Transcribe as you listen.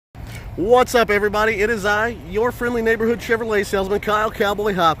What's up, everybody? It is I, your friendly neighborhood Chevrolet salesman, Kyle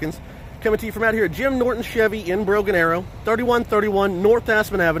Cowboy Hopkins, coming to you from out here at Jim Norton Chevy in Broken Arrow, 3131 North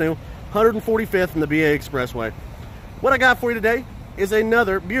Aspen Avenue, 145th from the BA Expressway. What I got for you today is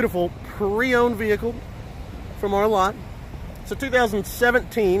another beautiful pre-owned vehicle from our lot. It's a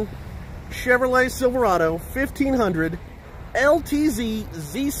 2017 Chevrolet Silverado 1500 LTZ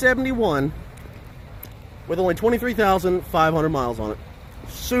Z71 with only 23,500 miles on it.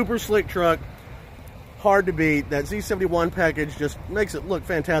 Super slick truck, hard to beat. That Z71 package just makes it look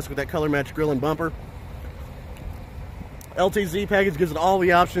fantastic with that color match grille and bumper. LTZ package gives it all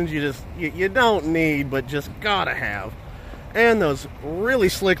the options you don't need but just gotta have. And those really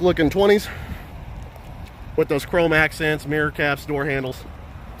slick looking 20s with those chrome accents, mirror caps, door handles.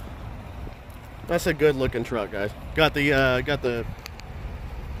 That's a good looking truck, guys. Got the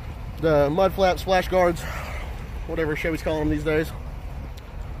mud flap splash guards, whatever Chevy's calling them these days.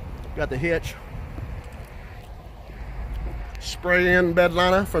 Got the hitch, spray-in bed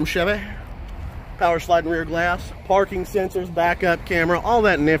liner from Chevy, power sliding rear glass, parking sensors, backup camera, all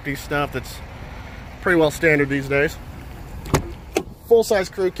that nifty stuff that's pretty well standard these days. Full-size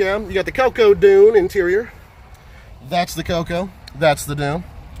crew cab. You got the Cocoa Dune interior. That's the Cocoa. That's the Dune.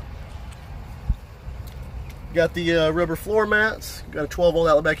 Got the rubber floor mats. Got a 12-volt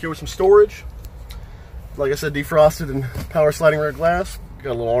outlet back here with some storage. Like I said, defrosted and power sliding rear glass.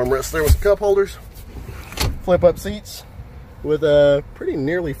 Got a little armrest there with some cup holders. Flip up seats with a pretty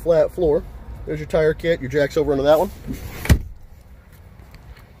nearly flat floor. There's your tire kit. Your jack's over into that one.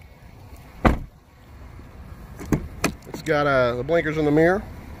 It's got the blinkers in the mirror.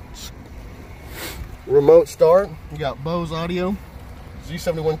 Remote start. You got Bose audio.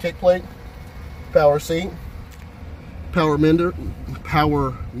 Z71 kick plate. Power seat. Power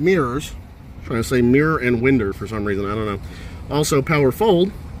mirrors. I'm trying to say mirror and winder for some reason. I don't know. Also power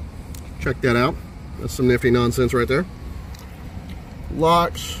fold, check that out. That's some nifty nonsense right there.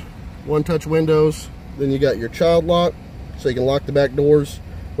 Locks, one-touch windows. Then you got your child lock, so you can lock the back doors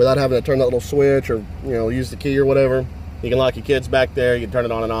without having to turn that little switch or use the key or whatever. You can lock your kids back there. You can turn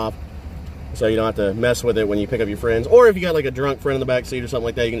it on and off, so you don't have to mess with it when you pick up your friends. Or if you got like a drunk friend in the back seat or something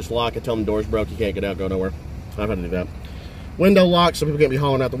like that, you can just lock it, tell them the door's broke, you can't get out, go nowhere. I've had to do that. Window lock, so people can't be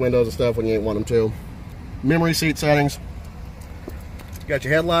hauling out the windows and stuff when you ain't want them to. Memory seat settings. You got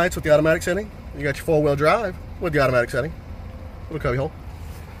your headlights with the automatic setting. You got your four-wheel drive with the automatic setting. Little cubby hole.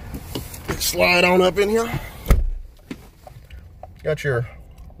 Slide on up in here. Got your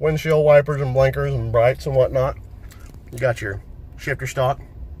windshield wipers and blinkers and brights and whatnot. You got your shifter stock.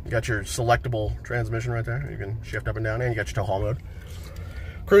 You got your selectable transmission right there. You can shift up and down, and you got your tow haul mode.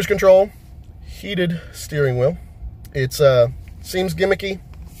 Cruise control. Heated steering wheel. It seems gimmicky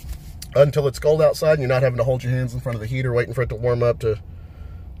until it's cold outside and you're not having to hold your hands in front of the heater waiting for it to warm up to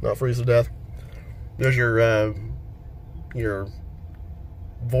not freeze to death. There's your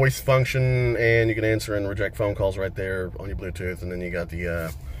voice function, and you can answer and reject phone calls right there on your Bluetooth. And then you got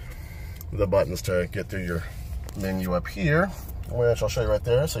the buttons to get through your menu up here, which I'll show you right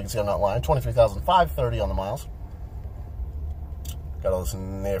there so you can see I'm not lying. 23,530 on the miles. Got all this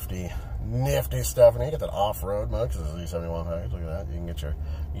nifty stuff in here. You got that off-road mode because it's a Z71 package. Look at that. You can get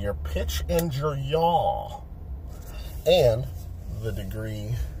your pitch and your yaw, and the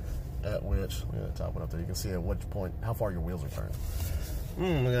degree at which, look at the top one up there, you can see at which point, how far your wheels are turned.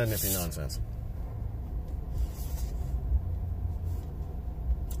 Look at that nifty nonsense.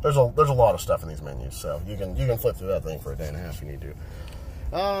 There's a lot of stuff in these menus, so you can flip through that thing for a day and a half if you need to.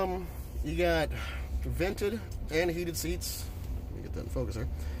 You got vented and heated seats. Let me get that in focus here.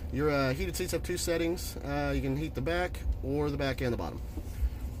 Your heated seats have two settings. You can heat the back or the back and the bottom.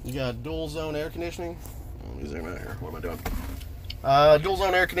 You got dual zone air conditioning. Let me zoom out here. What am I doing? Dual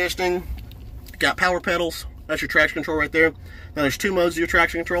zone air conditioning. Got power pedals. That's your traction control right there. Now there's two modes of your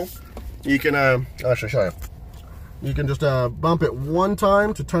traction control. You can, I should show you. You can just bump it one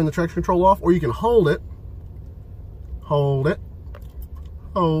time to turn the traction control off, or you can hold it.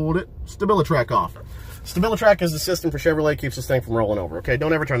 StabiliTrak off. StabiliTrak is the system for Chevrolet, keeps this thing from rolling over. Okay,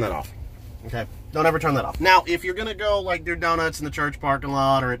 don't ever turn that off. Okay, don't ever turn that off. Now, if you're gonna go like do donuts in the church parking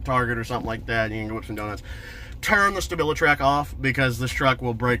lot or at Target or something like that, you can go whip some donuts. Turn the StabiliTrak off, because this truck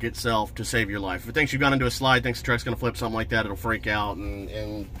will break itself to save your life. If it thinks you've gone into a slide, thinks the truck's gonna flip, something like that, it'll freak out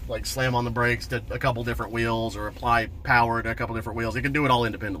and like slam on the brakes to a couple different wheels or apply power to a couple different wheels. It can do it all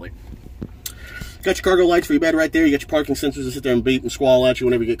independently. Got your cargo lights for your bed right there. You got your parking sensors to sit there and beep and squall at you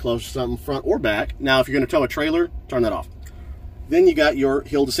whenever you get close to something, front or back. Now, if you're going to tow a trailer, turn that off. Then you got your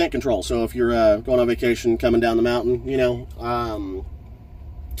hill descent control. So if you're going on vacation, coming down the mountain, you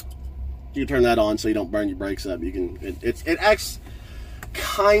can turn that on so you don't burn your brakes up. You can. It acts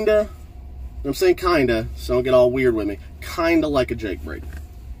kinda I'm saying kinda, so don't get all weird with me. Kinda like a Jake brake.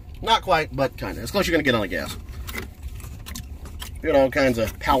 Not quite, but kinda. As close as you're gonna get on a gas. We got all kinds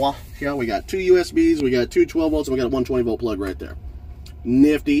of power. Yeah, we got 2 USBs, we got 2 12 volts, and we got a 120 volt plug right there.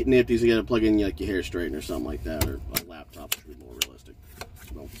 Nifty, nifty. So you gotta plug in like your hair straightener or something like that, or a laptop, which would be more realistic.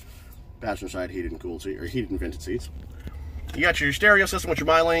 So, passenger side heated and cooled seat, or heated and vented seats. You got your stereo system with your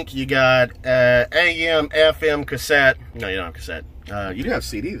MyLink. You got AM, FM, cassette. No, you don't have cassette. You do have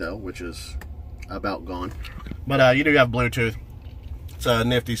CD though, which is about gone. But you do have Bluetooth. It's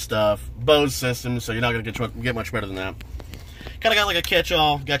nifty stuff. Bose system, so you're not gonna get much better than that. Kind of got like a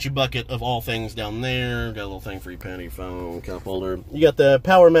catch-all. Got your bucket of all things down there. Got a little thing for your pen, your phone, kind of folder. You got the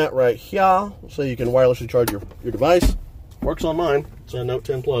power mat right here, so you can wirelessly charge your device. Works on mine. It's a Note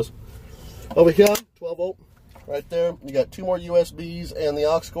 10 Plus. Over here, 12 volt. Right there, you got 2 more USBs and the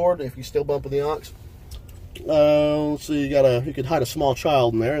aux cord if you still bump with the aux. So you could hide a small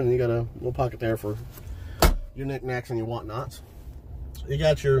child in there, and you got a little pocket there for your knickknacks and your whatnots. You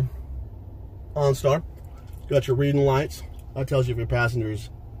got your OnStar, you got your reading lights. That tells you if your passenger's,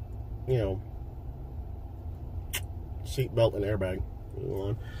 you know, seat belt and airbag.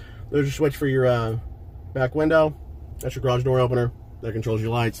 There's your switch for your back window. That's your garage door opener. That controls your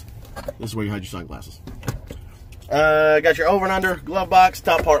lights. This is where you hide your sunglasses. Got your over and under glove box,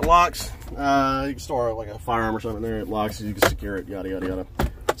 top part locks. You can store like a firearm or something there. It locks, you can secure it, yada yada yada.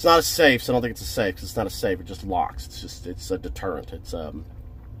 It's not a safe, so I don't think it's a safe, because it's not a safe, it just locks. It's a deterrent. It's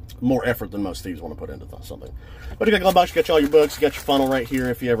more effort than most thieves want to put into something. But you got a glove box, you got all your books, you got your funnel right here.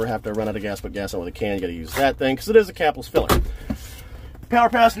 If you ever have to run out of gas, put gas on with a can, you got to use that thing, because it is a capless filler. Power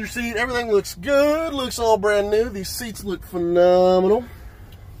passenger seat, everything looks good, looks all brand new. These seats look phenomenal.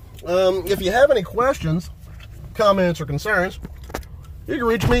 If you have any questions, comments, or concerns, you can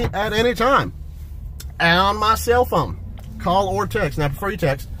reach me at any time on my cell phone. Call or text. Now, I prefer you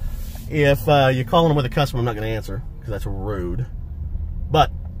text. If you're calling with a customer, I'm not going to answer, because that's rude.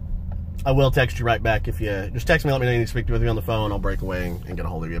 But I will text you right back. If you just text me, let me know you need to speak to me on the phone. I'll break away and get a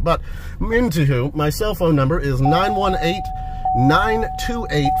hold of you. But anywho, my cell phone number is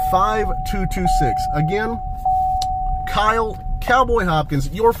 918-928-5226. Again, Kyle Cowboy Hopkins,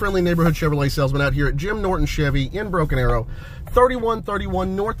 your friendly neighborhood Chevrolet salesman out here at Jim Norton Chevy in Broken Arrow,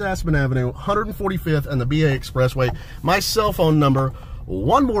 3131 North Aspen Avenue, 145th and the BA Expressway. My cell phone number,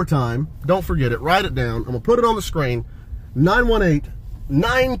 one more time, don't forget it, write it down. I'm going to put it on the screen,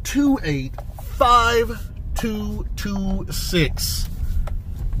 918-928-5226.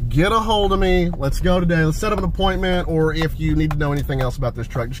 Get a hold of me. Let's go today. Let's set up an appointment, or if you need to know anything else about this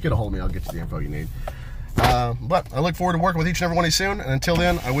truck, just get a hold of me. I'll get you the info you need. But I look forward to working with each and every one of you soon. And until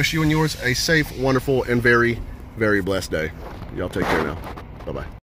then, I wish you and yours a safe, wonderful, and very, very blessed day. Y'all take care now. Bye-bye.